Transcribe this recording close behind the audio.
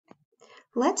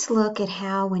Let's look at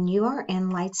how, when you are in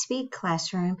Lightspeed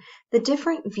Classroom, the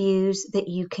different views that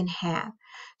you can have.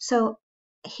 So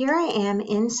here I am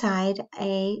inside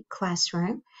a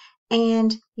classroom,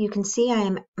 and you can see I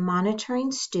am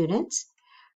monitoring students.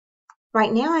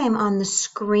 Right now I am on the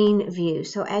screen view.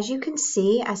 So as you can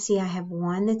see, I have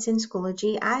one that's in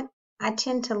Schoology. I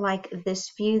tend to like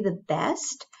this view the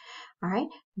best. All right,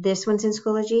 this one's in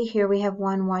Schoology. Here we have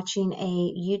one watching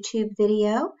a YouTube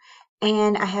video,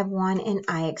 and I have one in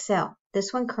IXL.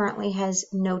 This one currently has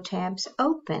no tabs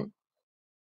open.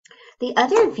 The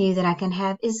other view that I can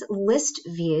have is list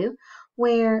view,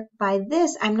 where by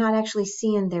this I'm not actually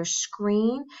seeing their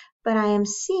screen, but I am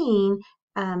seeing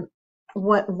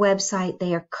what website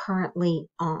they are currently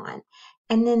on.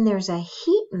 And then there's a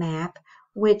heat map,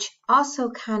 which also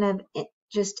kind of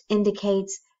just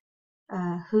indicates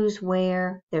who's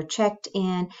where, they're checked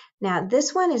in. Now,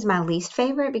 this one is my least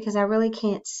favorite because I really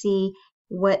can't see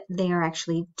what they are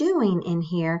actually doing in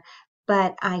here,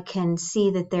 but I can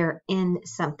see that they're in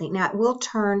something. Now, it will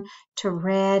turn to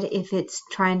red if it's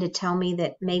trying to tell me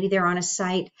that maybe they're on a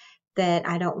site that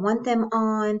I don't want them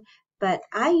on, but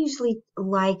I usually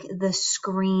like the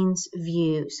screens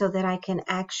view so that I can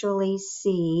actually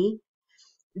see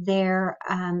their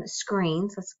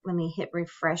screens. Let me hit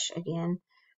refresh again.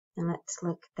 And let's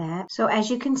look at that. So as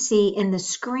you can see in the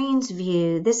screens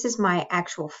view, this is my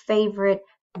actual favorite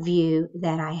view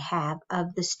that I have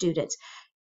of the students.